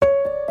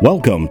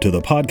Welcome to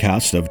the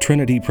podcast of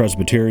Trinity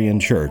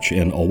Presbyterian Church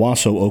in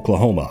Owasso,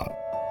 Oklahoma.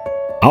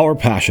 Our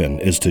passion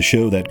is to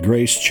show that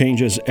grace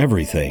changes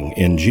everything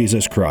in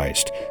Jesus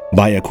Christ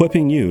by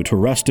equipping you to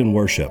rest in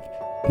worship,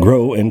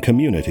 grow in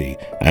community,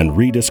 and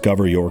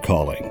rediscover your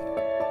calling.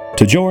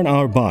 To join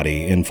our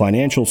body in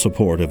financial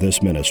support of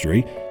this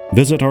ministry,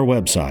 visit our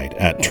website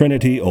at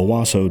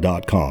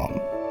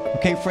trinityowasso.com.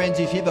 Okay, friends,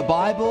 if you have a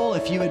Bible,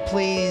 if you would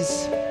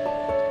please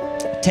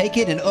take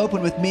it and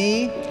open with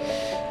me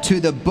to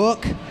the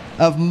book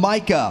of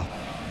Micah.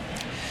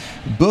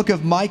 Book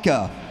of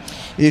Micah.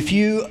 If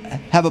you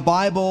have a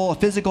Bible, a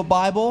physical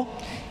Bible,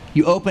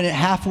 you open it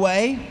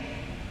halfway.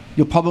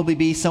 You'll probably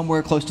be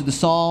somewhere close to the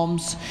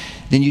Psalms.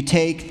 Then you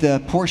take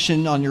the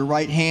portion on your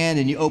right hand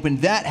and you open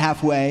that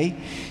halfway,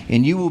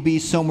 and you will be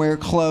somewhere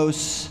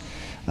close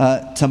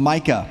to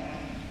Micah.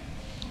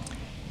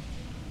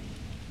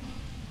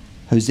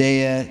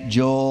 Hosea,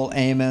 Joel,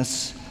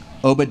 Amos,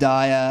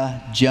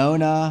 Obadiah,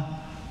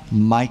 Jonah,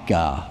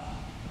 Micah.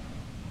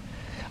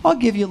 I'll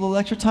give you a little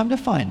extra time to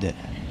find it.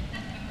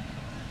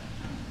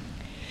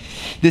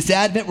 This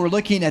Advent, we're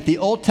looking at the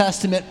Old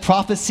Testament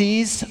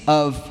prophecies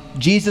of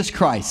Jesus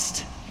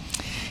Christ.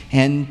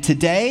 And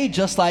today,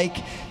 just like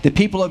the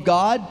people of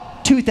God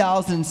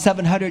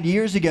 2,700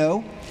 years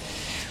ago,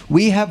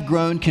 we have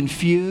grown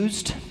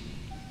confused,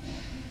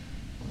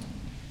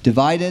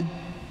 divided,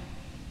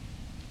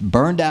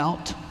 burned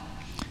out,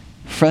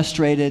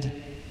 frustrated,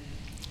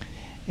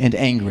 and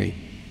angry.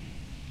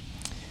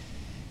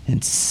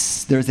 And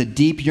there's a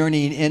deep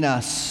yearning in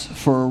us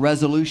for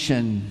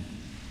resolution,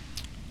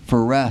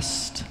 for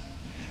rest,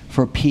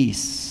 for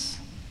peace.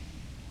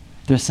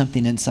 There's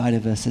something inside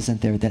of us, isn't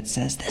there, that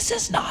says, this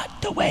is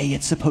not the way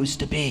it's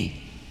supposed to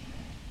be.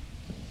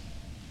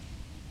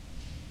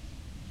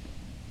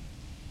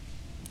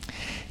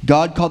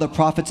 God called the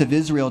prophets of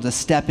Israel to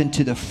step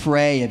into the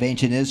fray of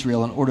ancient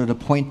Israel in order to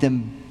point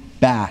them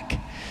back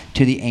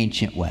to the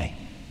ancient way.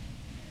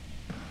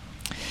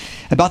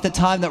 About the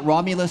time that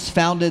Romulus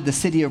founded the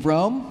city of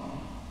Rome,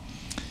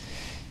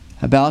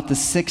 about the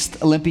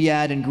 6th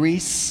Olympiad in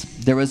Greece,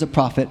 there was a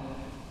prophet.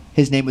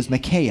 His name was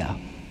Micaiah.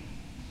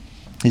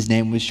 His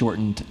name was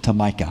shortened to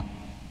Micah.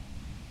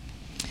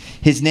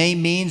 His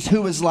name means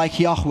who is like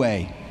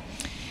Yahweh.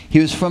 He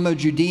was from a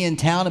Judean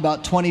town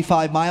about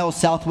 25 miles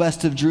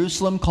southwest of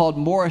Jerusalem called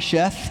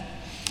Moresheth.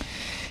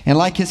 And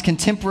like his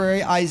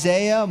contemporary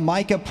Isaiah,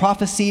 Micah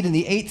prophesied in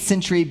the 8th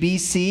century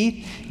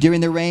BC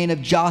during the reign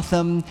of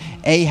Jotham,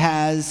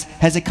 Ahaz,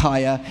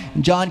 Hezekiah.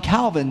 John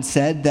Calvin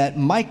said that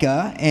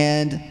Micah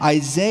and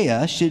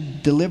Isaiah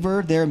should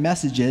deliver their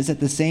messages at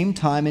the same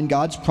time in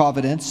God's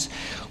providence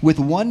with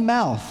one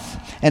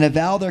mouth and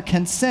avow their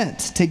consent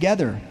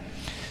together,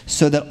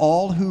 so that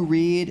all who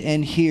read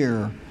and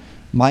hear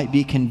might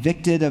be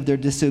convicted of their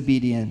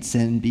disobedience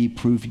and be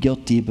proved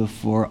guilty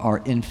before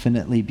our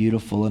infinitely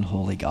beautiful and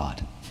holy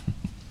God.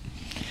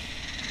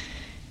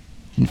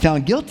 And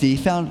found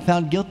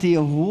guilty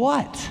of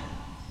what?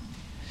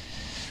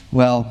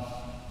 Well,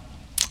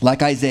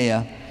 like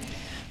Isaiah,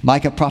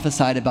 Micah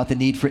prophesied about the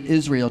need for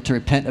Israel to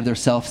repent of their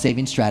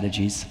self-saving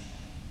strategies.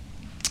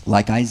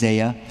 Like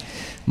Isaiah,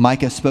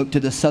 Micah spoke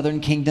to the southern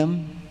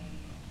kingdom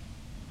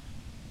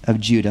of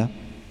Judah.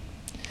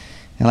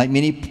 And like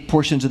many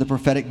portions of the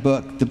prophetic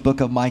book, the book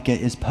of Micah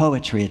is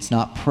poetry. It's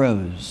not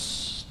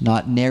prose,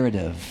 not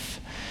narrative.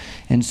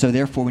 And so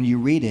therefore, when you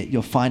read it,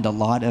 you'll find a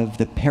lot of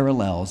the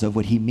parallels of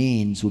what he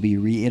means will be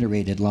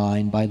reiterated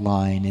line by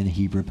line in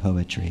Hebrew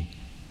poetry.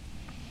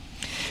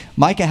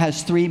 Micah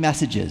has 3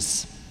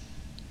 messages.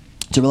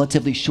 It's a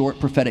relatively short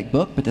prophetic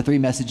book, but the 3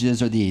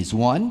 messages are these.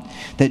 1,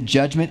 that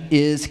judgment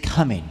is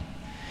coming.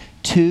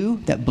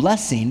 2, that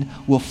blessing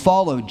will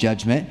follow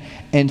judgment.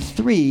 And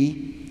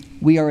 3,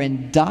 we are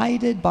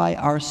indicted by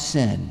our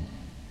sin,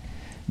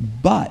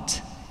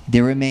 but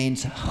there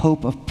remains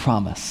hope of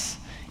promise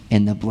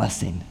in the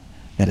blessing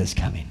that is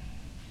coming.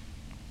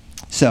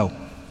 So,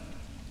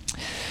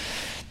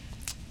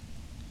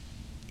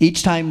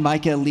 each time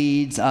Micah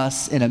leads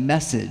us in a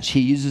message,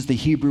 he uses the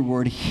Hebrew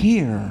word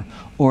hear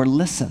or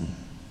listen.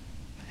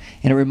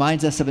 And it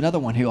reminds us of another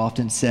one who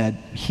often said,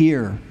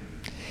 hear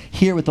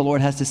what the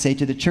Lord has to say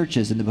to the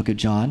churches in the book of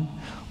John.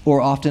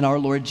 Or often our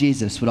Lord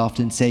Jesus would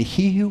often say,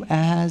 he who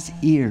has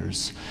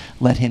ears,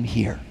 let him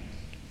hear.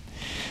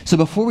 So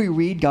before we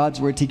read God's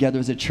word together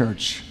as a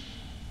church,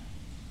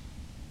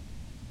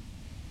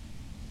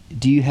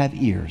 do you have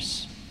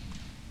ears?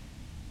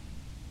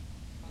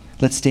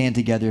 Let's stand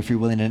together if you're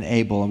willing and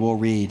able, and we'll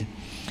read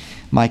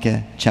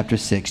Micah chapter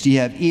 6. Do you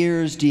have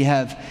ears? Do you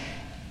have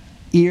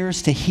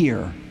ears to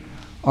hear?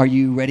 Are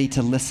you ready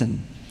to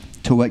listen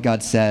to what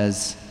God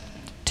says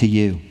to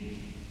you?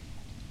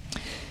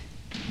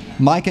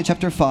 Micah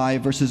chapter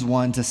 5, verses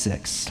 1 to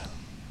 6.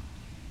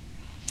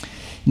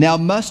 Now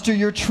muster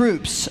your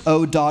troops,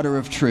 O daughter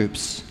of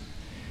troops.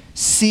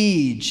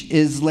 Siege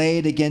is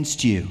laid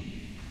against you.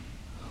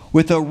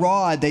 With a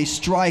rod they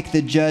strike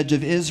the judge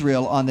of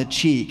Israel on the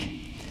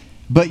cheek.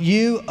 But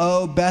you,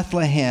 O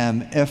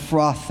Bethlehem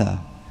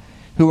Ephrathah,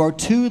 who are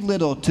too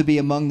little to be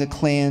among the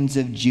clans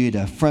of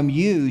Judah. From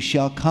you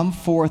shall come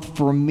forth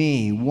for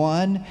me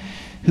one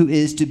who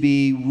is to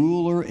be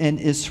ruler in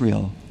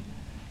Israel,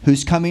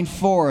 whose coming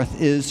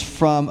forth is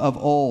from of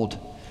old,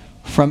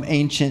 from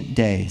ancient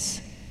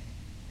days.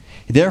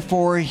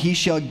 Therefore he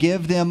shall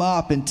give them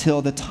up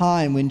until the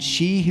time when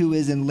she who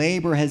is in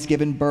labor has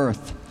given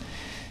birth.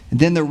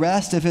 Then the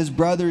rest of his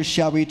brothers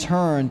shall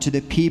return to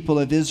the people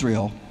of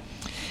Israel.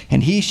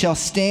 And he shall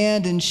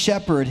stand and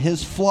shepherd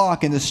his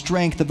flock in the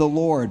strength of the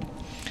Lord,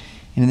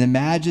 and in the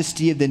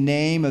majesty of the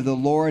name of the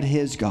Lord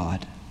his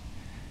God.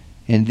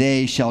 And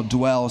they shall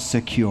dwell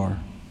secure.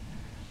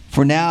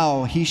 For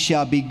now he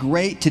shall be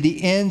great to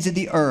the ends of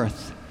the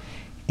earth,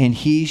 and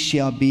he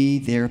shall be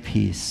their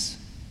peace.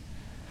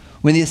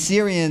 When the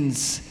Assyrian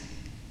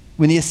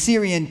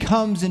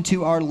comes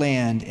into our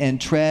land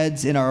and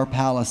treads in our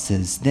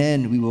palaces,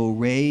 then we will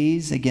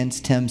raise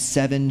against him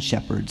 7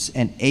 shepherds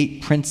and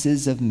 8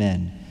 princes of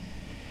men.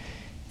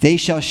 They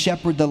shall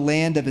shepherd the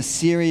land of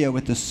Assyria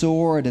with the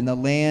sword, and the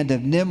land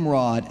of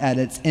Nimrod at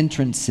its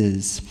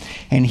entrances.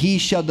 And he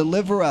shall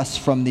deliver us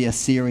from the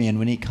Assyrian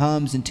when he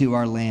comes into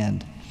our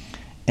land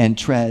and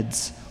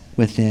treads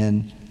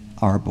within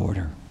our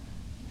border.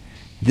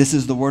 This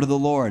is the word of the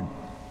Lord.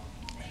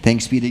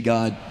 Thanks be to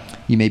God.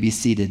 You may be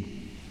seated,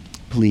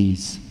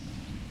 please.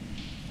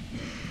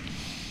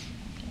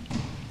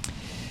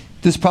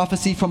 This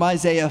prophecy from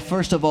Isaiah,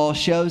 first of all,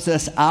 shows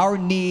us our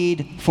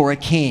need for a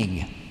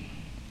king.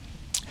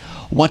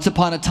 Once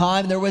upon a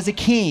time, there was a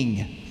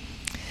king.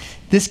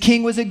 This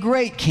king was a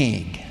great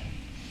king.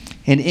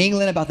 In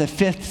England, about the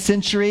 5th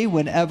century,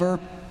 whenever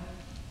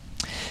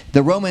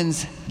the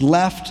Romans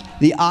left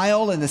the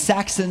Isle and the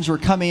Saxons were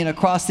coming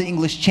across the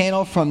English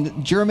Channel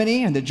from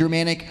Germany and the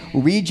Germanic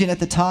region at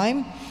the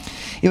time,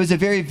 it was a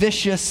very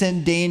vicious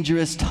and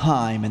dangerous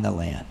time in the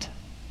land.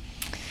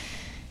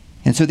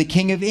 And so the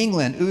king of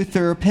England,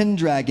 Uther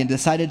Pendragon,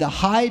 decided to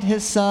hide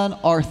his son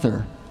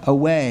Arthur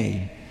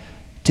away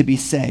to be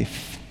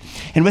safe.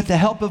 And with the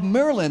help of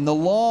Merlin, the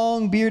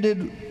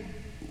long-bearded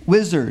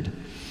wizard,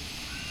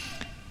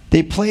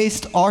 they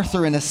placed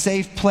Arthur in a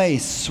safe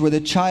place where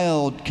the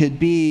child could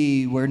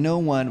be, where no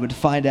one would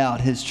find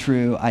out his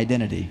true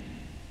identity.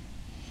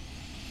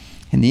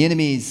 And the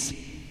enemies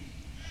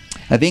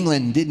of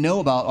England didn't know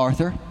about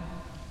Arthur.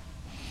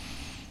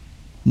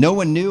 No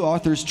one knew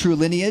Arthur's true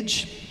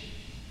lineage.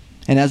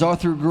 And as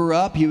Arthur grew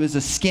up, he was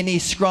a skinny,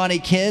 scrawny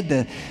kid.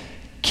 The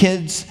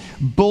kids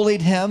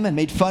bullied him and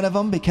made fun of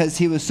him because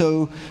he was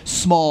so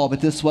small,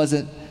 but this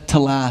wasn't to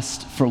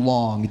last for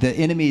long. The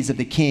enemies of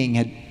the king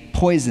had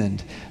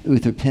poisoned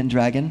Uther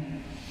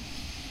Pendragon.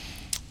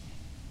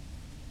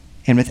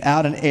 And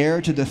without an heir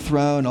to the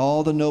throne,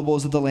 all the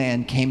nobles of the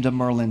land came to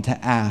Merlin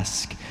to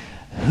ask,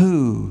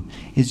 who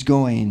is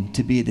going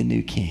to be the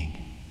new king?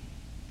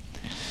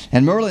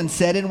 And Merlin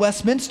said, in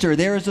Westminster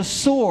there is a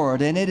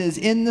sword, and it is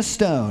in the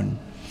stone.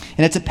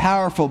 And it's a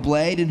powerful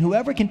blade, and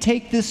whoever can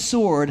take this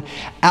sword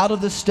out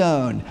of the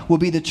stone will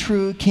be the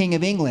true king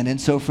of England. And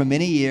so for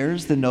many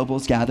years the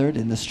nobles gathered,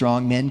 and the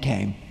strong men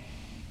came,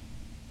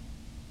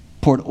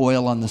 poured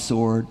oil on the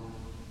sword,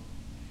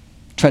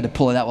 tried to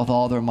pull it out with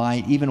all their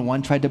might. Even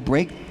one tried to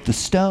break the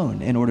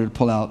stone in order to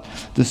pull out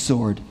the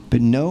sword.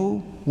 But no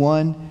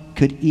one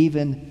could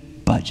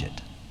even budge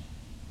it.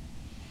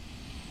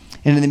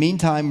 And in the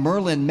meantime,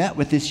 Merlin met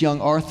with this young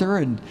Arthur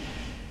and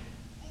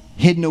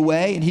hidden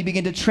away, and he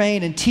began to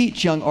train and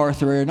teach young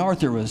Arthur. And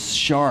Arthur was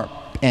sharp,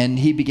 and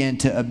he began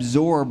to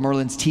absorb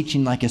Merlin's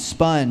teaching like a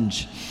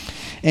sponge.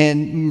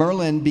 And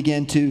Merlin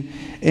began to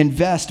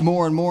invest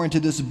more and more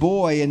into this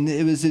boy, and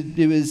it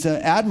was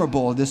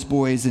admirable, this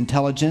boy's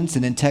intelligence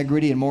and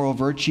integrity and moral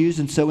virtues.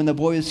 And so when the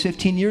boy was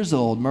 15 years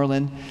old,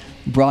 Merlin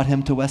brought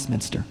him to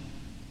Westminster.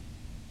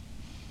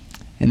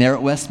 And there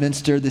at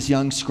Westminster, this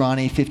young,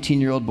 scrawny,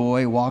 15-year-old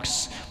boy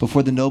walks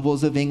before the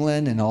nobles of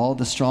England and all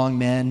the strong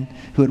men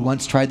who had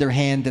once tried their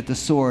hand at the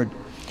sword.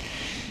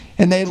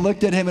 And they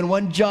looked at him, and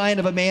one giant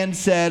of a man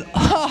said,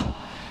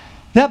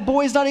 that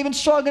boy's not even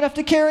strong enough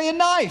to carry a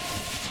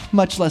knife,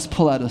 much less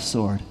pull out a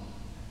sword.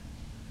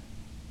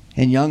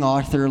 And young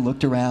Arthur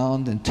looked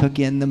around and took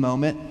in the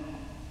moment.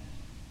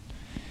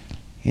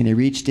 And he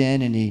reached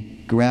in and he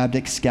grabbed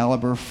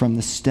Excalibur from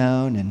the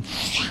stone and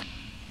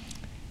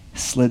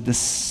slid the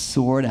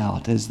sword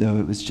out as though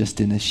it was just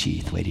in a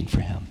sheath waiting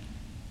for him.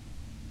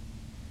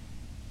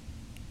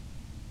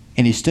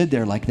 And he stood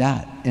there like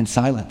that in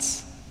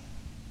silence,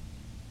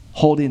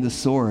 holding the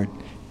sword.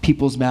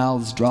 People's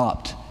mouths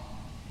dropped.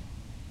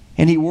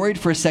 And he worried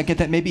for a second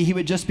that maybe he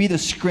would just be the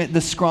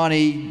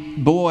scrawny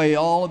boy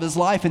all of his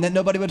life and that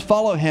nobody would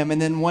follow him.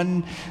 And then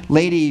one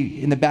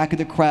lady in the back of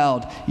the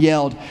crowd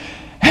yelled,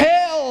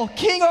 "Hail,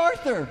 King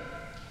Arthur,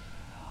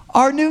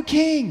 our new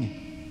king!"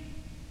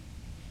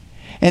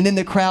 And then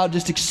the crowd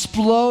just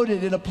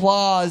exploded in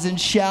applause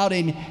and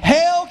shouting,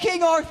 "Hail,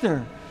 King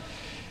Arthur,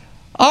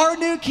 our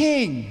new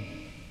king!"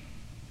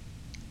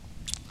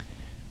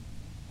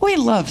 We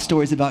love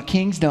stories about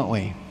kings, don't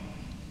we?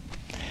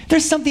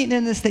 There's something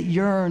in us that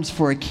yearns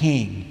for a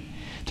king,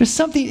 There's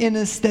something in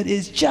us that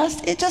is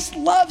it just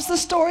loves the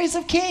stories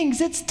of kings.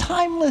 It's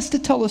timeless to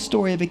tell a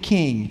story of a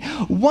king.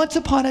 Once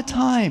upon a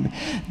time,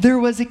 there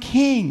was a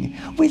king.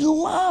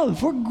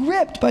 We're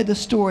gripped by the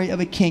story of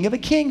a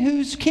king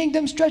whose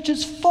kingdom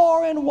stretches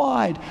far and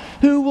wide,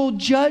 who will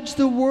judge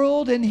the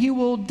world, and he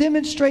will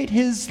demonstrate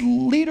his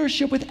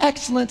leadership with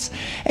excellence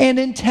and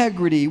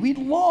integrity. We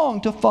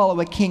long to follow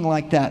a king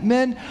like that.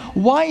 Men,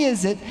 why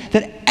is it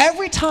that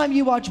every time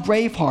you watch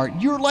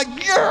Braveheart, you're like,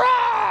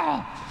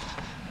 yeah!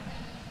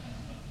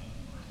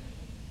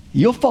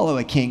 You'll follow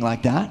a king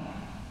like that.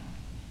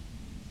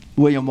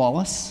 William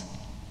Wallace.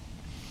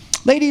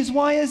 Ladies,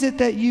 why is it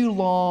that you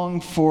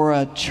long for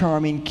a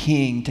charming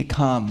king to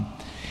come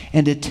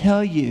and to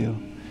tell you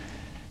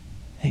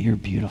that you're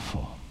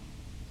beautiful?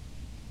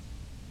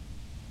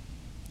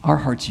 Our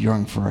hearts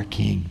yearn for a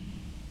king.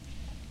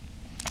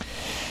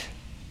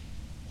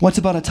 Once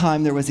upon a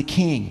time, there was a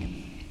king.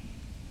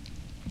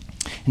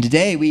 And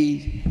today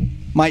we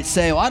might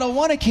say, oh, I don't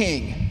want a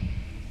king.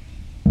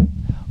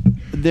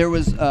 There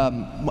was,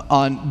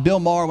 on Bill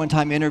Maher one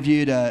time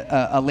interviewed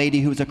a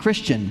lady who was a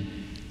Christian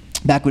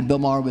back when Bill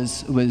Maher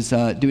was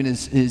doing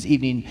his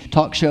evening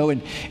talk show.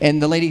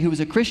 And the lady who was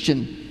a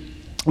Christian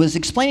was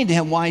explaining to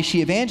him why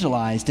she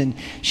evangelized. And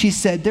she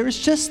said, there's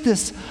just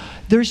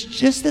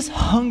this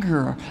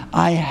hunger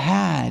I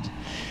had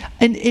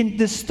and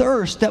this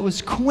thirst that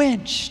was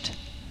quenched.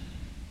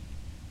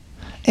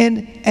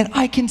 And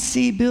I can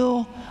see,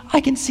 Bill,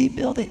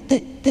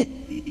 that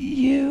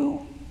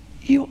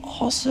you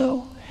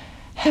also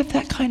have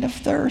that kind of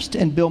thirst.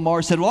 And Bill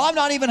Maher said, well, I'm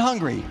not even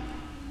hungry.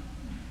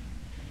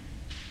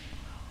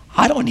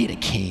 I don't need a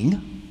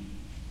king.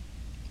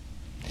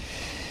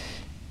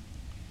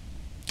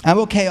 I'm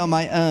okay on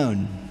my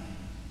own.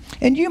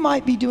 And you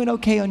might be doing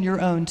okay on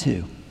your own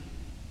too.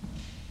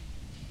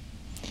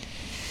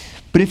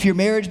 But if your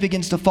marriage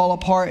begins to fall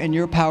apart and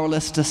you're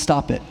powerless to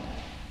stop it,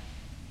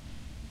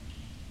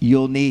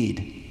 you'll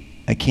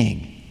need a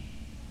king.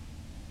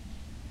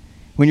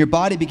 When your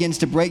body begins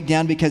to break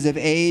down because of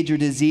age or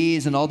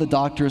disease and all the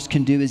doctors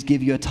can do is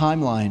give you a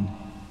timeline,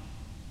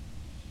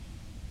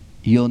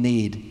 you'll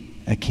need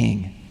a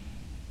king.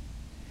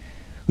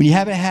 When you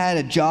haven't had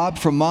a job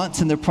for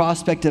months and the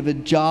prospect of a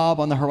job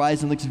on the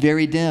horizon looks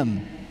very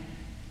dim,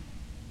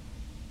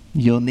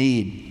 you'll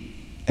need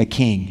a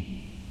king.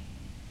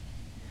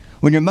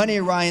 When your money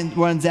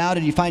runs out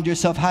and you find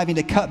yourself having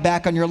to cut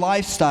back on your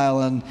lifestyle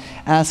and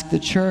ask the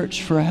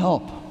church for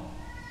help,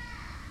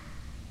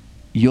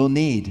 you'll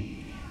need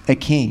a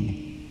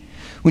king.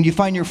 When you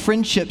find your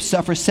friendships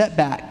suffer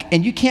setback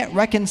and you can't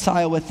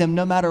reconcile with them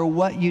no matter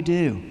what you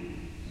do,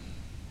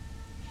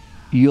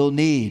 you'll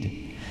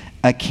need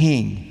a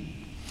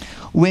king.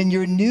 When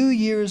your New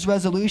Year's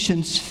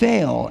resolutions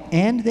fail,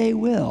 and they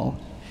will,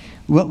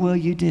 what will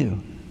you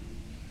do?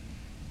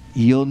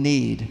 You'll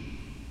need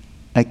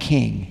a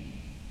king.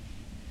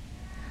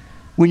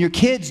 When your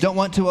kids don't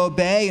want to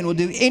obey and will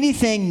do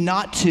anything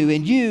not to,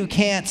 and you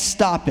can't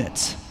stop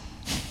it,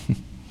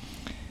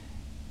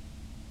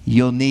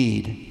 you'll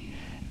need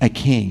a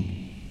king.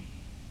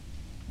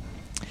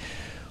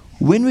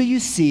 When will you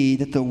see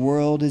that the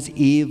world is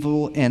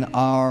evil and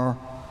our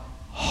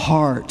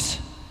heart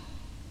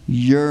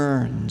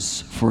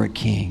yearns for a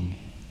king,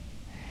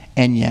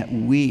 and yet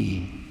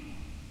we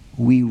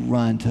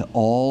run to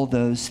all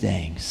those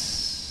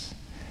things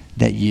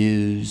that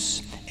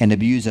use and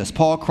abuse us?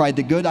 Paul cried,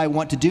 the good I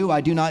want to do,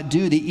 I do not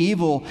do. The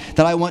evil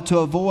that I want to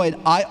avoid,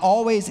 I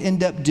always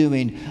end up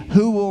doing.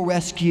 Who will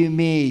rescue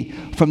me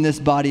from this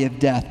body of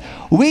death?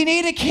 We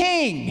need a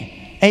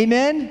king.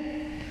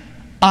 Amen?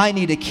 I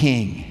need a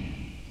king.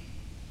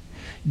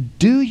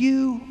 Do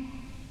you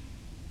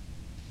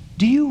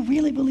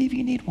really believe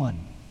you need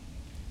one?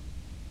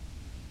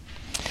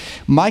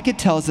 Micah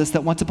tells us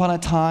that once upon a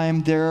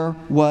time there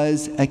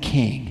was a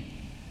king,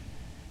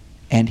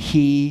 and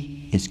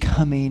he is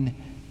coming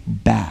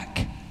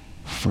back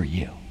for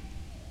you.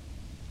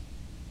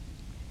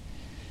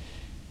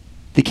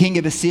 The king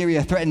of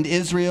Assyria threatened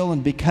Israel,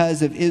 and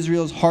because of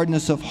Israel's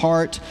hardness of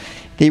heart,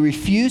 they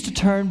refused to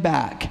turn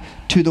back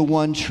to the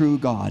one true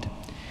God.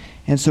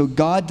 And so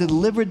God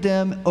delivered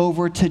them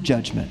over to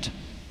judgment.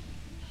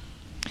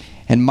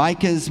 And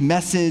Micah's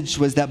message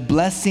was that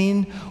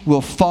blessing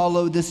will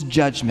follow this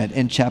judgment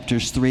in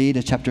chapters 3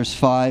 to chapters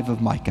 5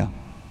 of Micah.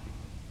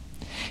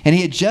 And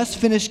he had just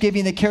finished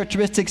giving the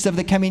characteristics of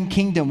the coming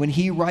kingdom when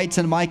he writes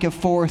in Micah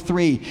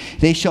 4:3,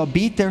 they shall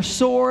beat their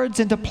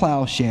swords into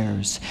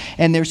plowshares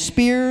and their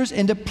spears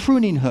into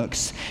pruning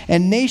hooks.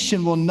 And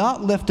nation will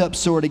not lift up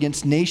sword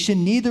against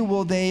nation, neither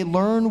will they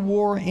learn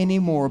war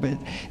anymore, but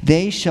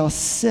they shall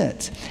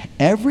sit,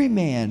 every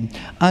man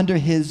under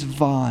his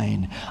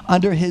vine,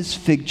 under his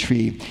fig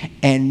tree,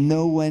 and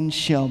no one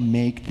shall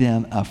make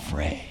them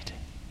afraid.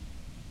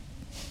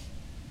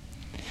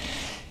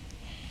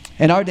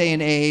 In our day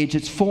and age,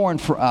 it's foreign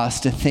for us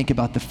to think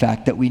about the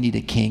fact that we need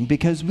a king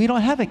because we don't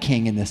have a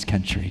king in this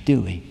country,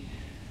 do we?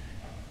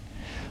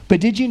 But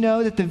did you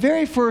know that the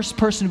very first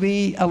person to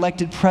be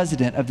elected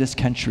president of this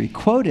country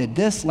quoted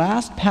this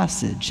last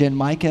passage in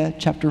Micah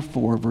chapter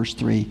 4, verse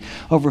 3,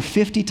 over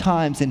 50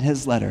 times in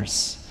his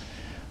letters?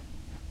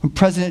 When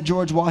President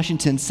George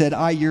Washington said,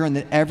 "I yearn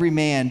that every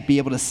man be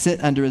able to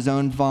sit under his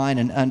own vine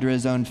and under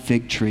his own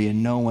fig tree,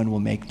 and no one will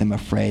make them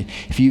afraid."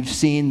 If you've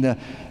seen the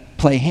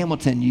play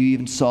Hamilton, you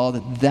even saw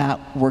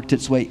that worked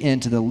its way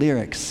into the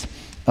lyrics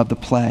of the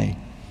play.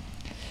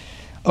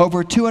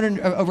 Over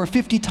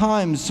 50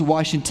 times,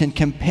 Washington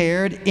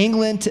compared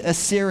England to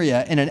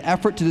Assyria in an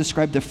effort to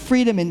describe the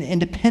freedom and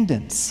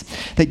independence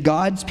that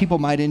God's people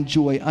might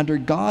enjoy under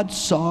God's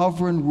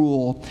sovereign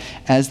rule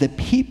as the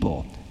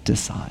people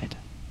decide.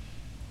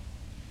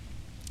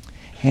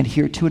 And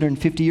here,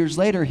 250 years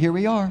later, here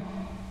we are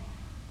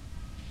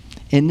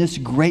in this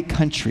great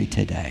country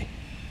today.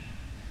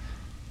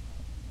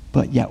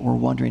 But yet we're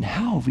wondering,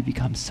 how have we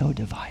become so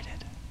divided?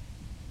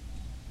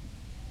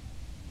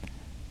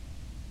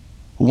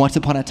 Once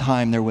upon a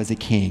time, there was a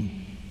king.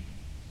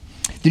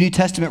 The New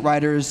Testament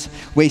writers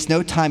waste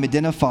no time to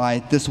identify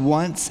this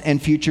once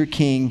and future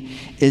king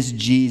is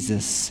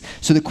Jesus.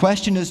 So the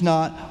question is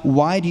not,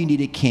 why do you need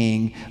a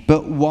king,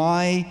 but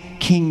why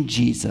King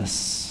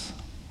Jesus?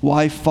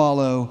 Why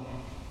follow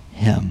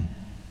him?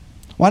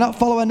 Why not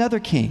follow another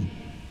king?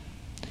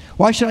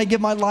 Why should I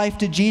give my life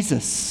to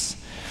Jesus?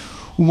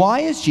 Why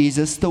is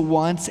Jesus the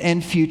once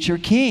and future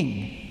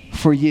king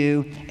for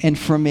you and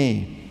for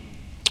me?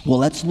 Well,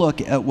 let's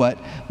look at what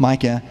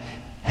Micah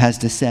has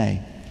to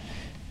say.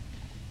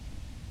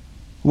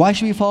 Why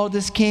should we follow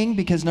this king?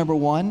 Because number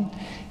one,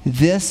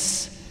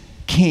 this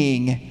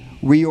king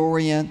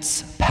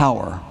reorients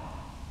power.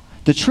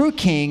 The true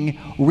king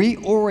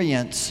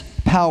reorients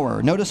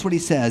power. Notice what he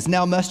says.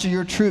 "Now muster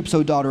your troops,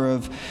 O daughter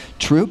of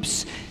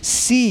troops.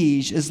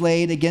 Siege is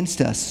laid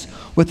against us.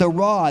 With a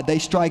rod they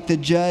strike the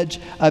judge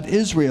of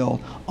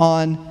Israel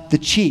on the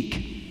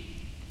cheek."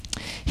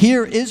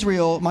 Here,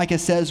 Israel, Micah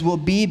says, will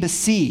be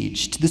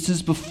besieged. This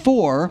is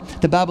before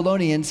the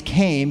Babylonians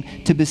came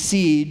to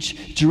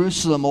besiege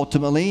Jerusalem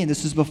ultimately, and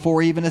this is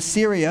before even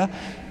Assyria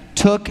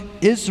took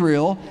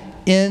Israel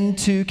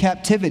into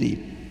captivity.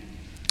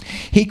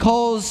 He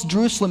calls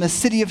Jerusalem a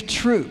city of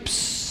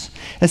troops,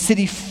 a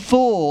city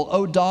full,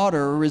 O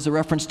daughter, is a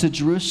reference to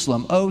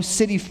Jerusalem, O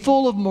city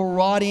full of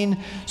marauding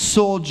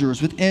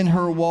soldiers within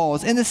her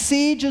walls. And the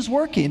siege is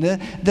working.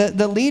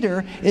 The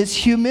leader is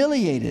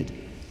humiliated.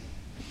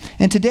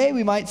 And today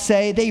we might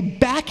say they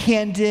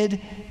backhanded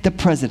the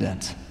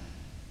president.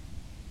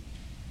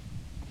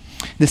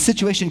 The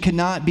situation could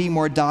not be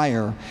more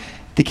dire.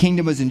 The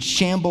kingdom was in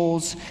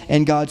shambles,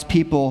 and God's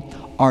people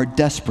are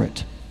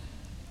desperate.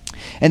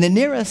 And the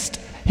nearest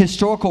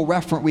historical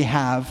reference we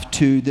have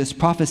to this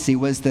prophecy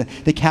was the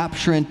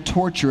capture and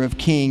torture of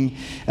King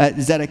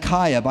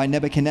Zedekiah by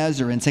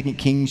Nebuchadnezzar in 2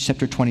 Kings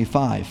chapter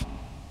 25.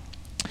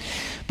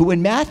 But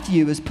when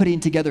Matthew is putting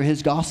together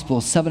his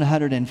gospel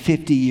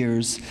 750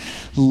 years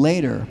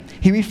later,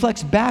 he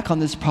reflects back on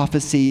this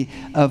prophecy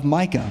of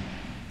Micah.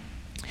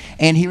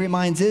 And he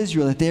reminds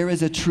Israel that there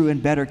is a true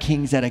and better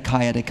King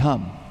Zedekiah to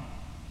come.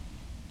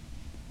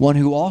 One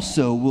who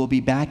also will be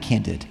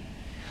backhanded.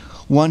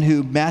 One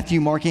who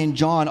Matthew, Mark, and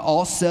John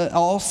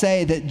all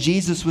say that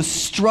Jesus was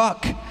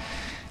struck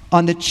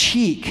on the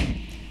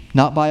cheek,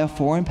 not by a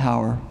foreign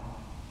power,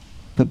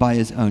 but by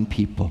his own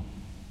people.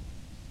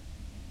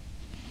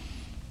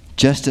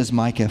 Just as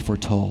Micah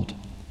foretold.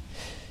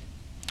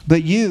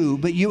 But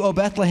you, O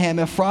Bethlehem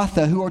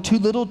Ephrathah, who are too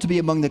little to be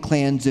among the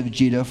clans of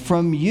Judah,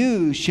 from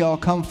you shall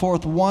come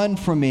forth one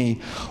for me,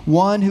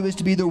 one who is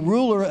to be the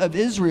ruler of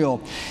Israel.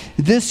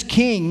 This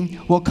king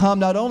will come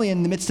not only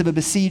in the midst of a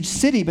besieged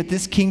city, but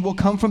this king will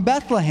come from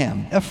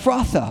Bethlehem,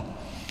 Ephrathah,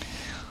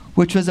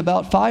 which was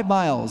about 5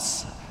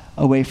 miles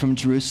away from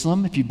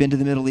Jerusalem. If you've been to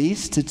the Middle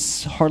East,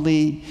 it's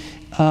hardly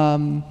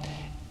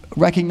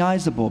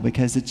recognizable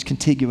because it's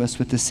contiguous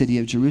with the city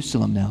of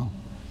Jerusalem now.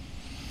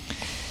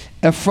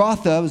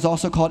 Ephrathah was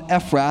also called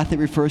Ephrath. It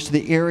refers to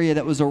the area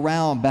that was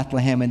around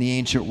Bethlehem in the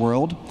ancient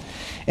world.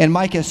 And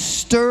Micah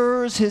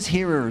stirs his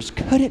hearers.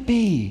 Could it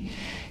be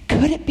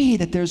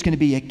that there's going to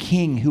be a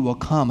king who will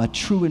come, a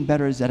true and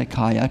better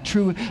Zedekiah,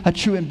 a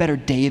true and better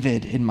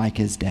David in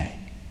Micah's day,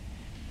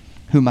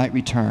 who might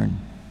return?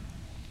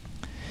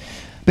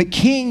 But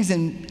kings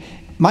in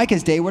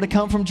Micah's day were to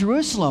come from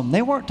Jerusalem.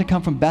 They weren't to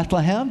come from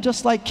Bethlehem.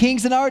 Just like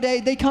kings in our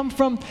day, they come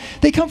from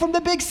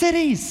the big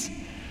cities.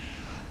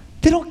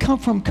 They don't come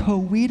from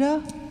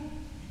Coweta.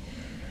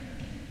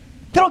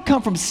 They don't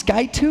come from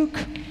Skiatook.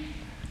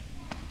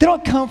 They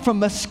don't come from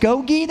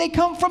Muskogee. They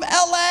come from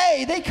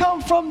LA. They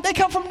come from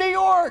New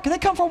York. They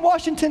come from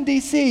Washington,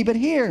 D.C. But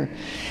here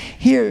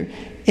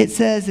it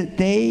says that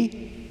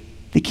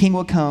the king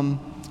will come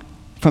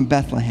from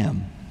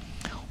Bethlehem,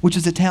 which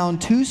is a town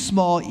too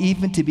small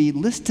even to be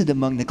listed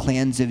among the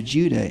clans of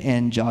Judah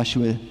in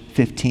Joshua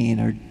 15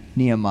 or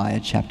Nehemiah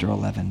chapter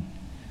 11.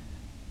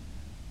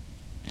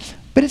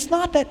 But it's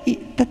not that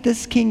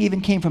this king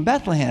even came from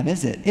Bethlehem,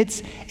 is it?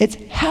 It's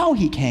how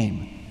he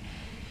came.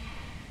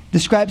 The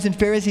scribes and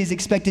Pharisees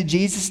expected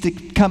Jesus to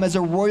come as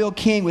a royal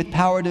king with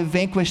power to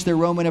vanquish their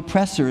Roman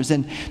oppressors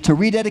and to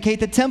rededicate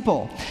the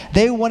temple.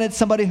 They wanted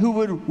somebody who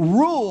would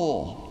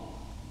rule.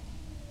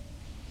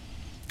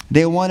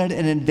 They wanted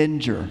an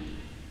avenger.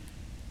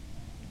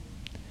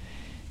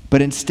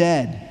 But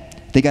instead,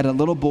 they got a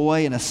little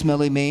boy in a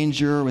smelly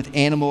manger with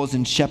animals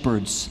and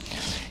shepherds.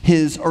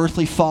 His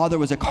earthly father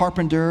was a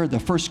carpenter. The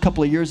first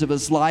couple of years of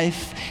his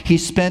life, he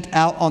spent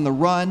out on the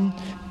run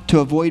to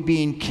avoid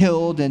being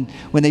killed. And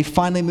when they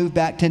finally moved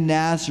back to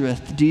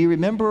Nazareth, do you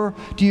remember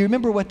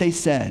what they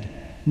said?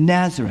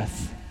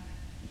 Nazareth.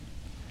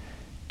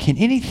 Can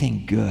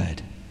anything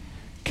good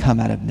come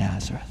out of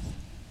Nazareth?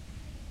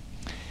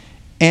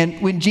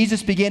 And when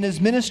Jesus began his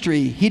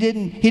ministry, he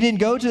didn't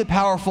go to the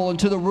powerful and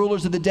to the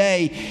rulers of the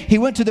day. He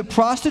went to the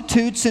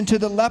prostitutes and to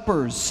the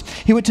lepers.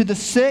 He went to the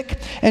sick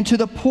and to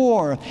the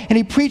poor. And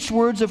he preached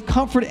words of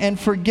comfort and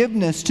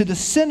forgiveness to the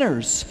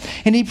sinners.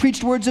 And he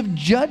preached words of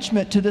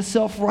judgment to the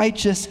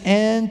self-righteous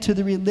and to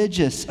the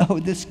religious. Oh,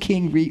 this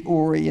king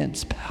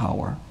reorients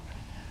power.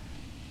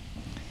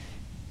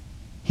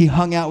 He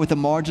hung out with the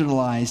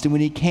marginalized. And when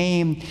he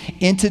came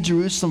into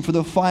Jerusalem for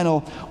the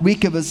final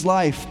week of his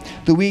life,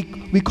 the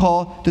week we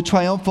call the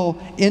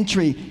triumphal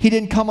entry, he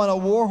didn't come on a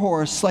war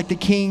horse like the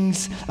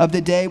kings of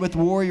the day with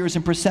warriors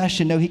in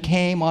procession. No, he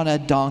came on a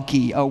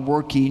donkey, a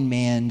working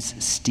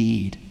man's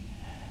steed,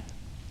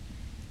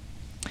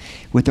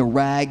 with a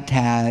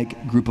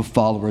ragtag group of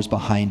followers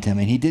behind him.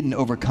 And he didn't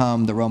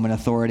overcome the Roman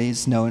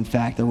authorities. No, in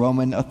fact, the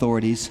Roman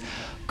authorities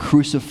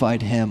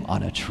crucified him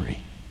on a tree.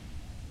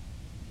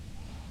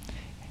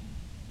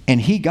 And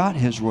he got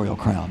his royal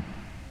crown,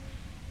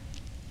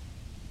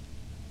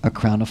 a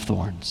crown of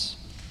thorns.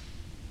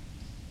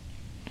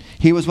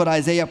 He was what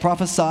Isaiah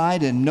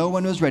prophesied and no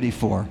one was ready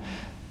for,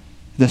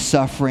 the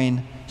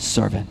suffering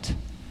servant.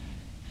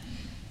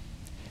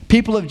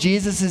 People of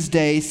Jesus'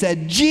 day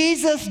said,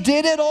 Jesus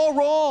did it all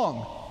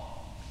wrong.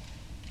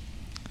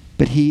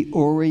 But he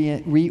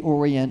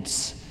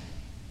reorients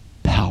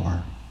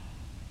power.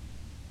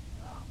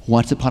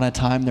 Once upon a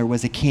time, there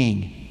was a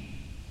king.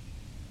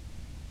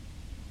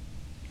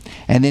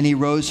 And then he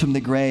rose from the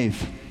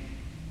grave.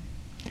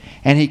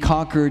 And he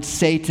conquered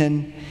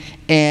Satan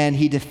and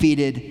he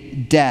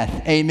defeated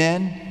death.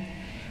 Amen?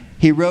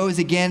 He rose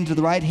again to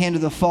the right hand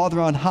of the Father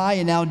on high,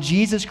 and now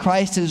Jesus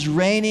Christ is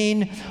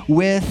reigning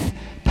with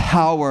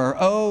power.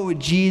 Oh,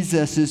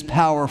 Jesus is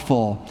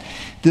powerful.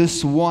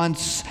 This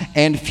once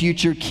and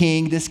future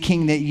king, this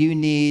king that you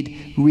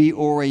need,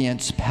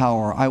 reorients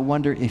power. I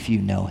wonder if you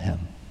know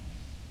him.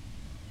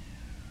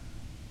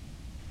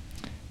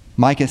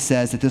 Micah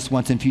says that this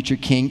once and future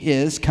king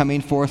is coming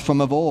forth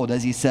from of old,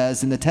 as he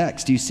says in the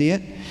text. Do you see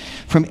it?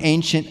 From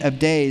ancient of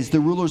days. The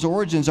ruler's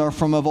origins are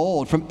from of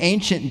old, from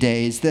ancient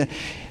days. The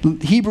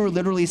Hebrew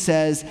literally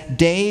says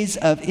days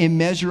of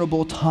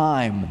immeasurable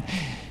time.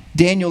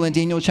 Daniel in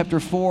Daniel chapter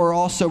 4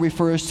 also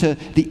refers to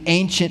the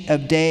ancient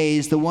of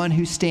days, the one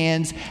who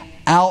stands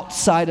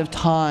outside of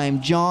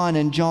time. John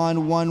in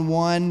John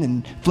 1:1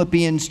 and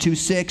Philippians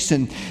 2:6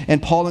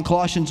 and Paul in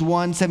Colossians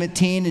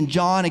 1:17 and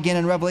John again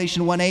in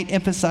Revelation 1:8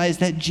 emphasize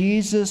that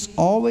Jesus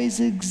always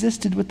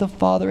existed with the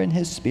Father in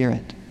his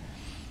Spirit.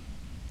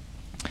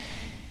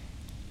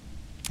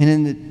 And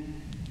in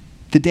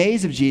the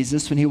days of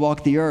Jesus, when he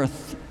walked the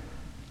earth,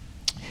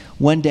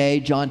 one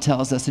day, John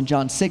tells us in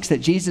John 6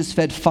 that Jesus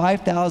fed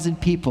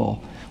 5,000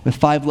 people with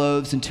 5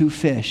 loaves and 2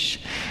 fish.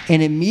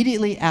 And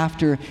immediately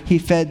after he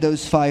fed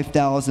those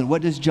 5,000,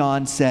 what does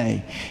John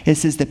say? It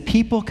says the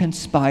people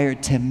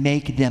conspired to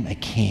make them a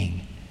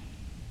king.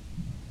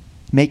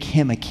 Make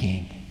him a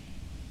king.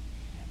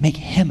 Make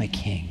him a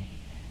king.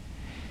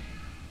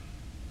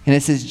 And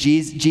it says,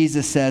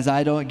 Jesus says,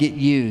 I don't get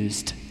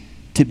used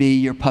to be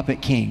your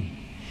puppet king.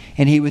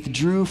 And he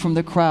withdrew from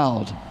the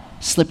crowd,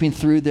 slipping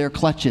through their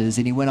clutches,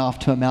 and he went off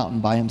to a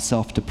mountain by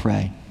himself to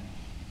pray.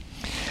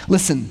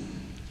 Listen,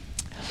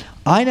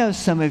 I know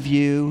some of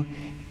you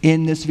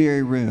in this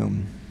very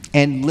room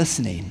and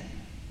listening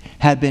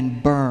have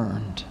been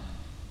burned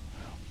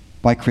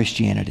by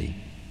Christianity.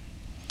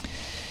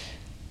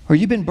 Or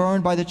you've been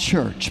burned by the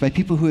church, by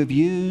people who have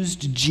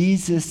used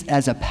Jesus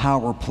as a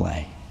power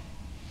play.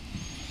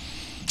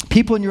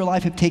 People in your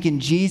life have taken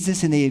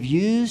Jesus and they have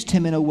used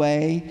him in a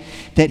way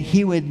that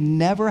he would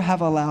never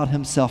have allowed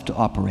himself to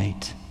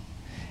operate.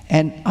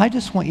 And I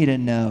just want you to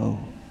know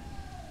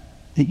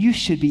that you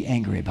should be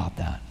angry about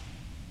that.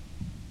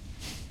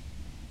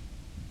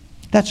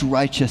 That's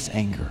righteous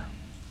anger,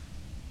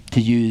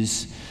 to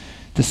use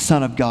the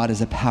Son of God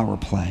as a power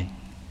play.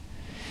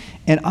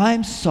 And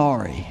I'm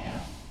sorry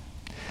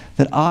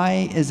that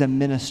I, as a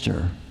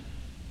minister,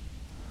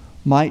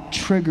 might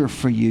trigger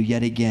for you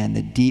yet again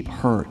the deep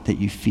hurt that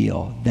you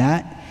feel.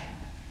 That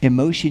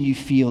emotion you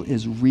feel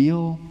is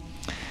real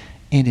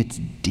and it's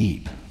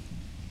deep.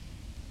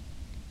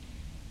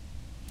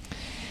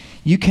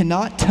 You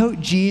cannot tote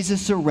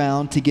Jesus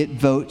around to get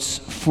votes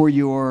for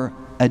your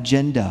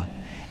agenda.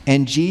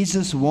 And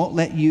Jesus won't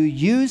let you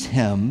use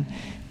him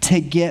to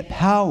get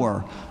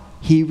power.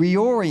 He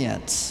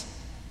reorients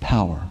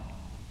power.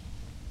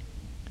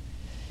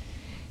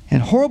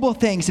 And horrible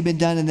things have been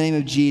done in the name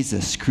of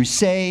Jesus.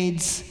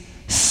 Crusades,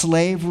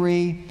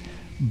 slavery,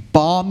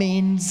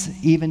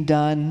 bombings even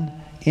done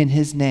in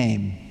his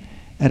name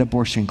at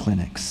abortion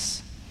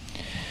clinics.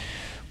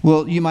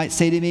 Well, you might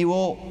say to me,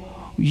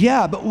 well,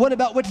 yeah, but what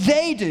about what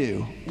they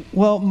do?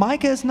 Well,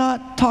 Micah is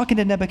not talking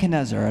to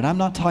Nebuchadnezzar, and I'm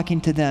not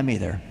talking to them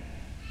either.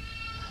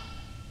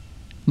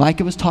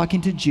 Micah was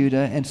talking to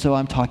Judah, and so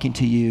I'm talking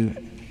to you,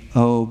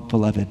 oh,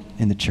 beloved,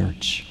 in the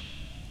church.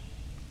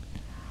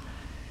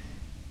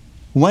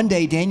 One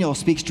day, Daniel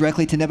speaks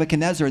directly to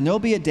Nebuchadnezzar, and there'll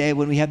be a day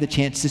when we have the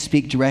chance to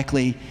speak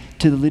directly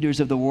to the leaders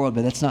of the world,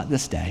 but that's not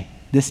this day.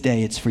 This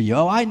day, it's for you.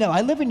 Oh, I know.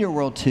 I live in your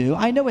world too.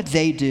 I know what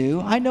they do.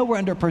 I know we're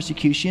under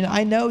persecution.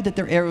 I know that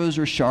their arrows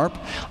are sharp.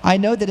 I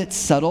know that it's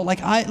subtle.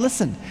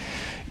 Listen,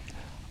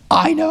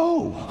 I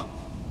know.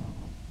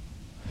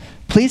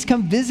 Please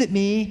come visit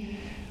me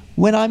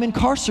when I'm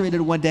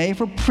incarcerated one day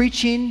for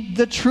preaching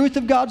the truth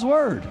of God's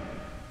word.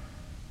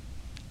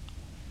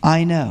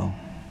 I know.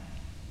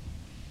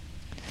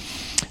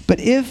 But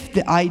if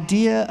the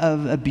idea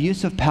of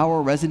abuse of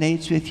power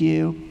resonates with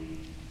you,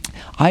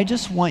 I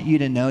just want you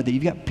to know that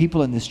you've got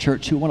people in this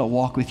church who want to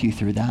walk with you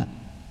through that.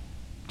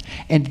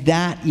 And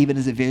that even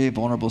is a very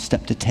vulnerable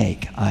step to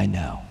take, I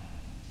know.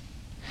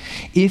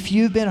 If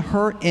you've been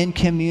hurt in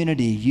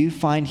community, you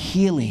find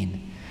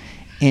healing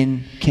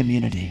in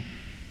community.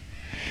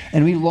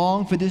 And we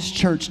long for this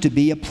church to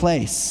be a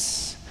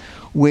place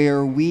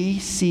where we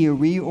see a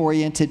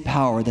reoriented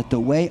power, that the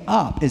way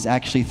up is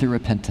actually through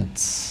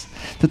repentance.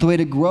 That the way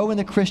to grow in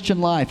the Christian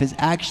life is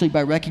actually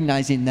by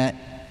recognizing that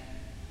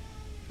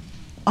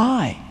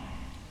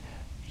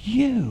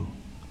you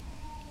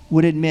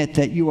would admit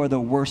that you are the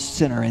worst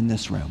sinner in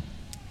this room.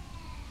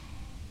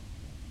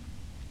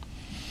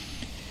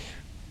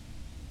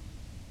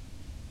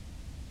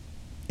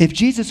 If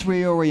Jesus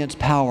reorients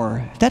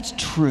power, if that's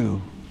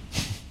true,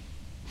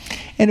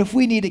 and if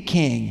we need a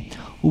king,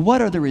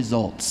 what are the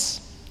results?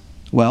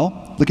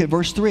 Well, look at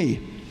verse 3.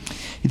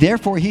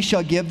 Therefore he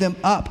shall give them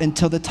up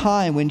until the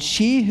time when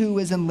she who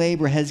is in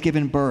labor has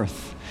given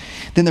birth.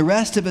 Then the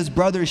rest of his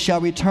brothers shall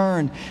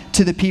return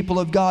to the people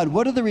of God.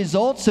 What are the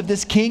results of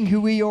this king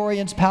who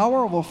reorients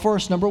power? Well,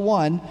 first, number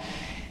one,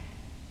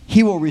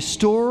 he will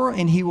restore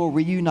and he will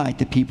reunite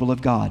the people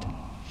of God.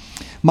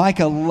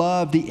 Micah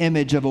loved the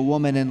image of a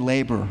woman in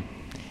labor.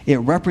 It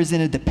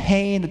represented the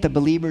pain that the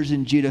believers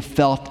in Judah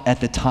felt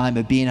at the time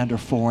of being under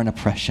foreign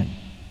oppression.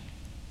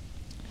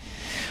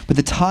 But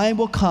the time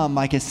will come,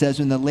 Micah says,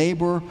 when the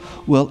labor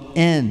will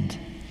end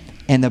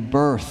and the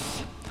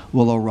birth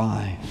will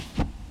arrive.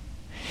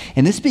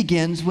 And this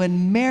begins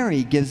when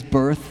Mary gives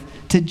birth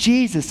to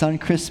Jesus on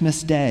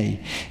Christmas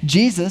Day.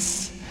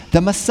 Jesus, the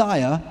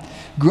Messiah,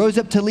 grows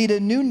up to lead a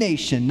new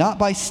nation, not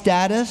by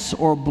status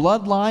or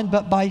bloodline,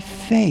 but by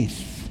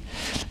faith.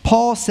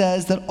 Paul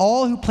says that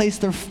all who place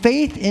their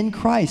faith in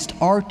Christ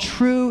are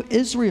true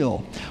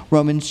Israel.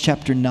 Romans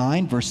chapter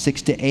 9, verse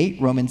 6 to 8.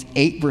 Romans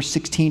 8, verse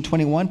 16,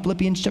 21.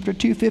 Philippians chapter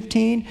 2,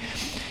 15.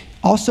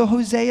 Also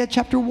Hosea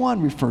chapter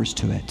 1 refers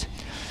to it.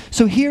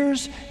 So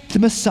here's the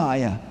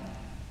Messiah,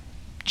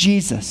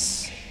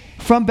 Jesus,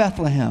 from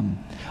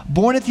Bethlehem,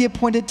 born at the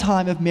appointed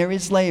time of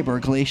Mary's labor,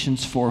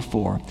 Galatians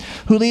 4:4,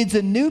 who leads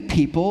a new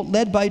people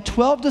led by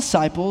 12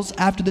 disciples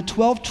after the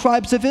 12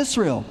 tribes of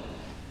Israel.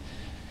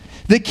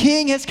 The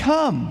king has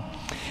come,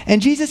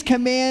 and Jesus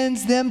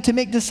commands them to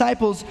make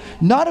disciples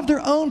not of their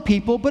own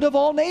people, but of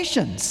all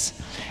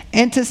nations,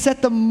 and to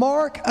set the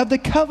mark of the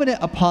covenant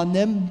upon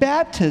them,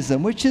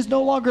 baptism, which is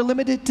no longer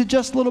limited to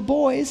just little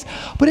boys,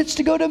 but it's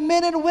to go to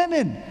men and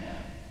women,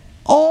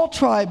 all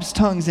tribes,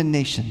 tongues, and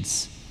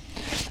nations.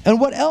 And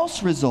what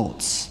else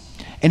results?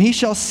 And he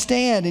shall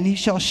stand and he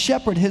shall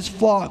shepherd his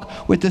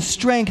flock with the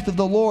strength of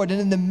the Lord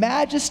and in the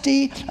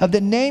majesty of the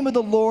name of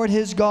the Lord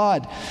his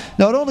God.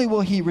 Not only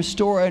will he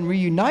restore and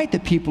reunite the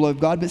people of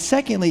God, but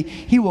secondly,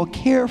 he will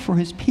care for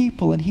his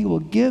people and he will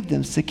give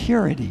them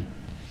security.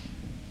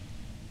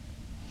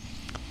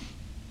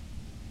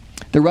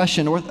 The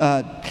Russian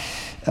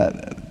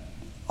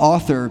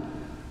author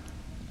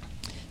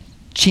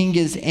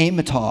Chingiz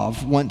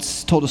Aymatov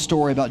once told a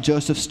story about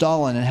Joseph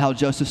Stalin and how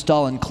Joseph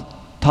Stalin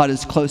taught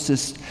his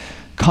closest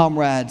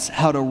comrades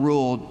how to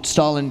rule.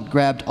 Stalin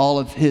grabbed all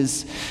of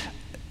his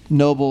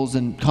nobles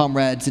and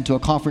comrades into a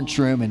conference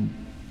room, and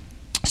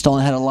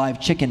Stalin had a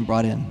live chicken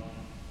brought in.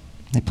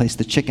 They placed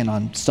the chicken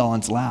on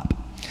Stalin's lap.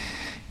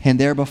 And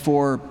there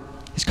before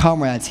his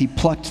comrades, he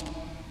plucked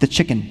the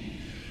chicken,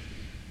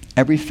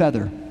 every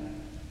feather.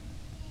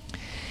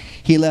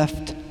 He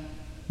left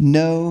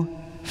no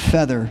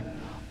feather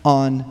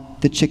on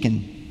the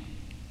chicken.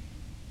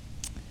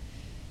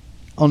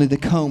 Only the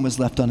comb was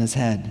left on his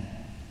head.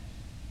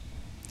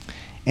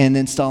 And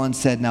then Stalin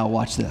said, "Now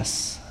watch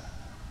this."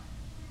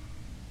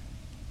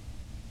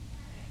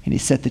 And he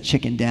set the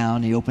chicken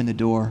down. He opened the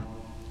door.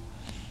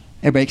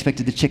 Everybody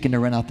expected the chicken to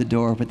run out the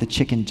door, but the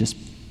chicken just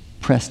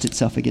pressed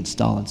itself against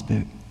Stalin's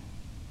boot.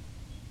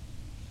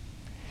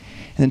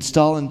 And then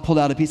Stalin pulled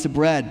out a piece of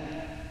bread,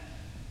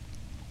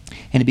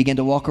 and he began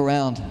to walk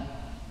around.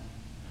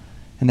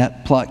 And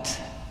that plucked,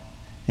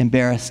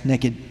 embarrassed,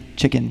 naked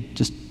chicken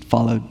just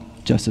followed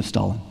Joseph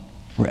Stalin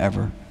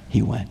wherever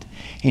he went.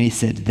 And he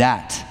said,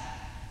 that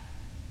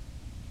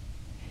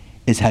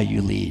is how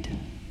you lead.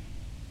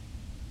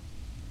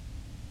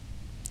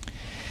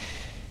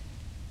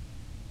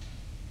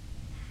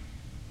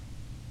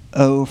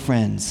 Oh,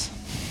 friends,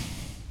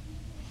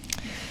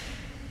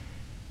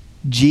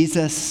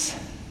 Jesus,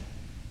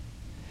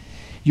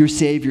 your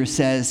Savior,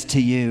 says to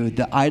you,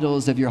 the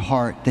idols of your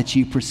heart that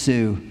you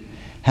pursue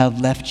have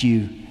left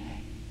you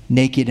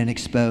naked and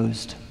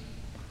exposed.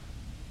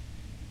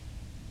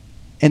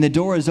 And the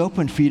door is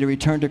open for you to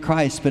return to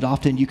Christ, but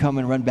often you come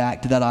and run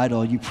back to that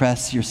idol. You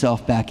press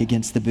yourself back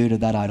against the boot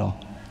of that idol.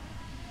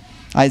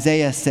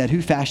 Isaiah said,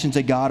 who fashions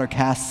a god or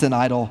casts an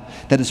idol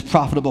that is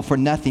profitable for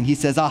nothing? He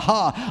says,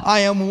 aha, I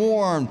am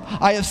warned.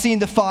 I have seen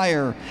the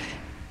fire.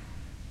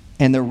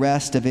 And the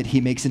rest of it he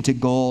makes into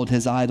gold,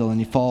 his idol, and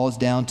he falls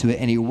down to it,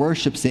 and he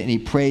worships it, and he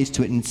prays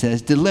to it, and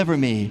says, deliver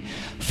me,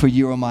 for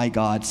you are my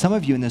God. Some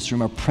of you in this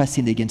room are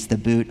pressing against the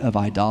boot of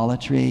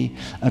idolatry,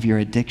 of your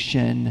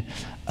addiction,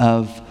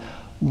 of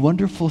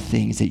wonderful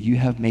things that you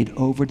have made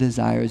over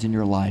desires in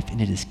your life, and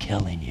it is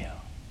killing you.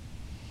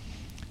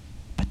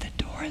 But the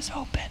door is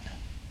open.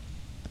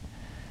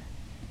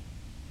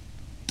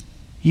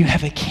 You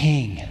have a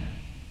king,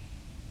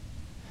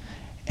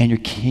 and your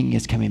king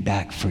is coming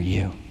back for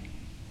you.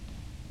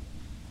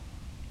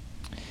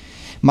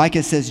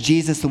 Micah says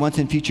Jesus, the once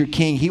and future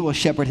king, he will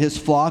shepherd his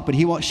flock, but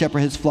he won't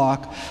shepherd his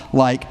flock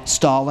like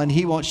Stalin.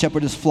 He won't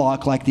shepherd his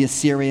flock like the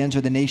Assyrians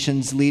or the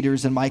nation's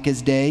leaders in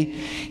Micah's day.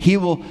 He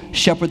will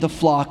shepherd the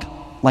flock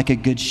like a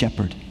good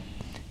shepherd,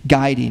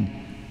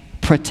 guiding,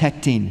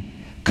 protecting,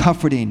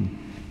 comforting,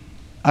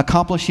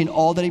 accomplishing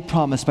all that he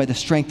promised by the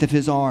strength of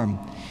his arm.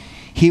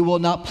 He will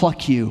not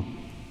pluck you.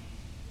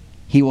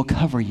 He will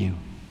cover you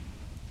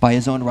by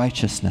his own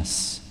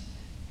righteousness.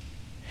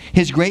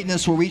 His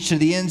greatness will reach to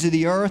the ends of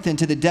the earth and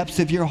to the depths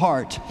of your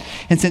heart.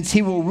 And since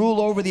he will rule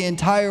over the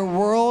entire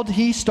world,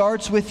 he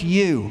starts with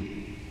you,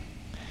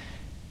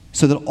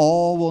 so that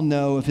all will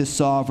know of his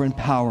sovereign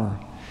power,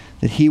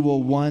 that he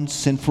will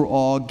once and for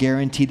all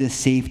guarantee the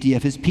safety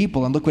of his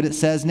people. And look what it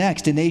says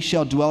next. And they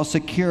shall dwell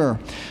secure,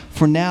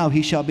 for now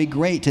he shall be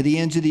great to the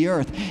ends of the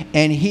earth,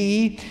 and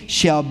he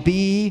shall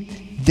be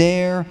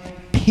their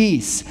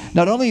peace.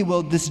 Not only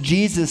will this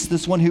Jesus,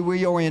 this one who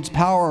reorients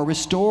power,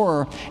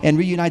 restore and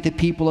reunite the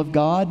people of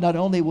God, not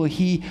only will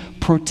he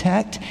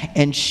protect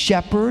and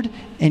shepherd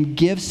and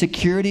give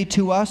security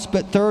to us,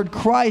 but third,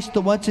 Christ,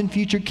 the once and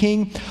future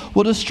king,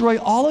 will destroy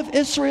all of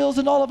Israel's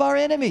and all of our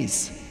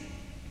enemies.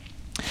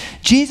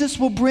 Jesus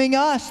will bring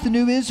us, the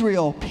new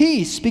Israel,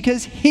 peace,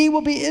 because he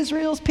will be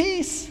Israel's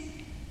peace.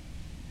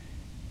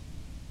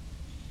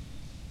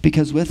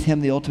 Because with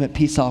him the ultimate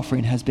peace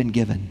offering has been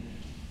given.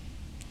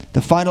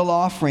 The final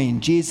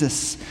offering,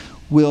 Jesus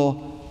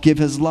will give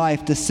his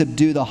life to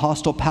subdue the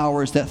hostile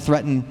powers that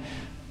threaten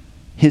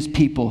his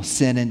people,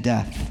 sin and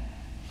death.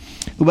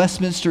 The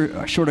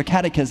Westminster Shorter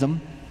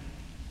Catechism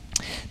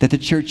that the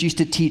church used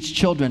to teach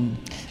children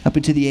up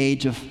until the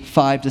age of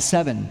 5 to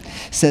 7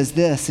 says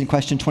this in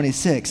question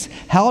 26.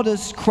 How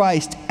does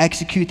Christ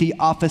execute the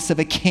office of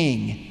a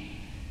king?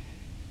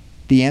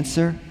 The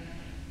answer,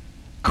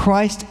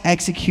 Christ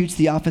executes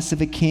the office of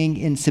a king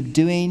in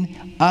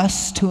subduing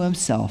us to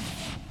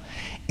himself,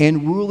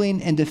 in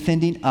ruling and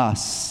defending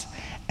us,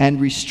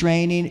 and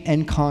restraining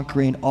and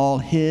conquering all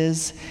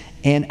his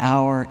and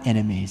our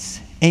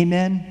enemies.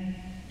 Amen.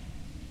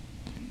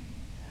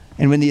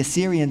 And when the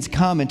Assyrians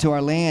come into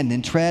our land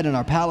and tread on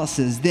our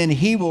palaces, then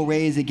he will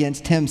raise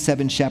against him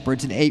 7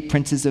 shepherds and 8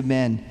 princes of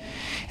men.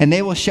 And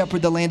they will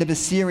shepherd the land of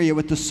Assyria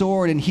with the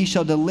sword, and he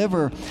shall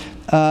deliver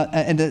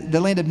and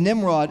the land of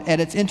Nimrod at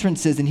its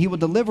entrances, and he will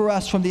deliver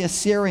us from the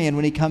Assyrian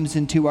when he comes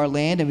into our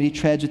land and when he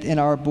treads within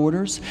our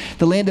borders.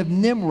 The land of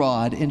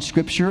Nimrod in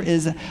Scripture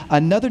is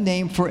another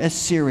name for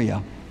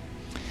Assyria.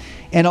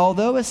 And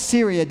although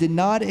Assyria did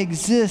not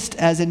exist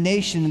as a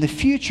nation in the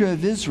future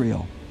of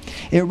Israel,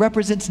 it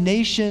represents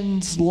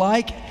nations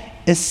like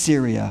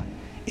Assyria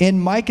in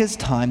Micah's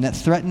time that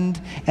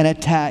threatened and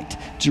attacked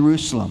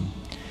Jerusalem.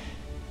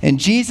 And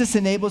Jesus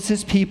enables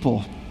his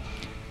people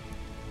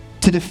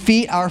to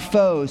defeat our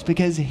foes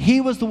because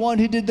he was the one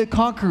who did the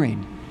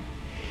conquering.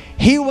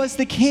 He was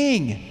the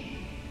king,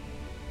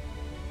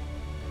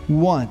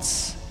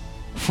 once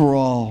for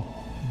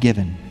all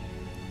given.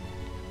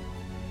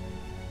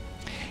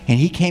 And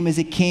he came as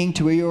a king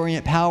to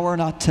reorient power,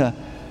 not to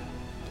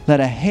let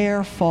a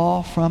hair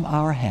fall from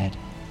our head,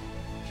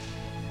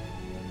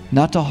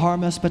 not to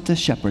harm us, but to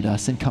shepherd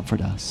us and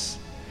comfort us.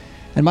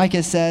 And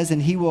Micah says, and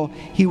he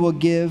will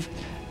give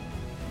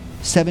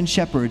 7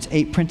 shepherds,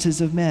 8 princes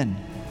of men.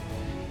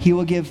 He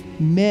will give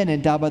men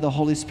endowed by the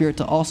Holy Spirit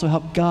to also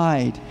help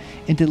guide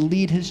and to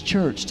lead his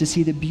church to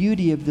see the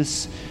beauty of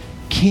this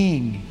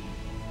king,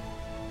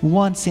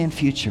 once and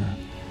future,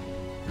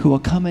 who will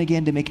come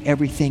again to make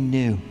everything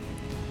new.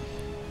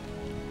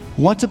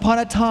 Once upon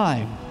a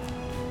time,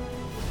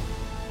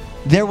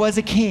 there was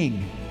a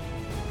king,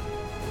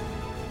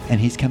 and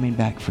he's coming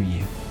back for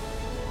you.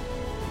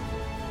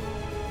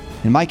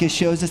 And Micah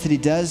shows us that he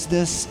does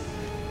this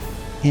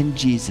in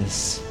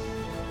Jesus,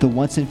 the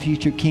once and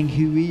future King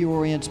who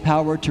reorients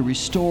power to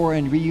restore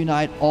and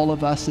reunite all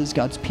of us as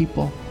God's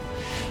people,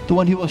 the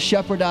one who will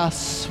shepherd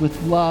us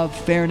with love,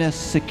 fairness,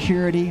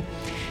 security,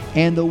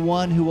 and the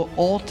one who will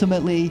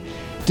ultimately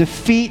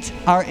defeat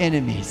our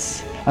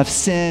enemies of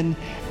sin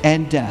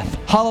and death.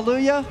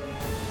 Hallelujah!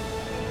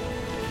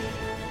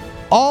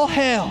 All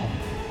hail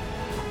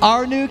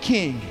our new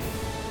King,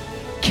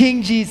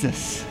 King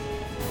Jesus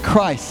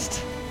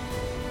Christ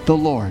the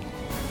Lord.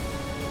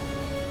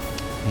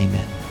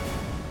 Amen.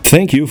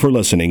 Thank you for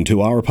listening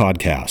to our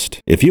podcast.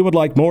 If you would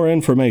like more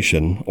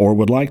information or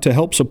would like to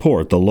help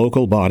support the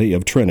local body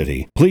of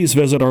Trinity, please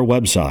visit our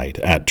website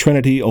at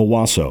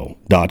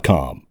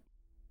trinityowasso.com.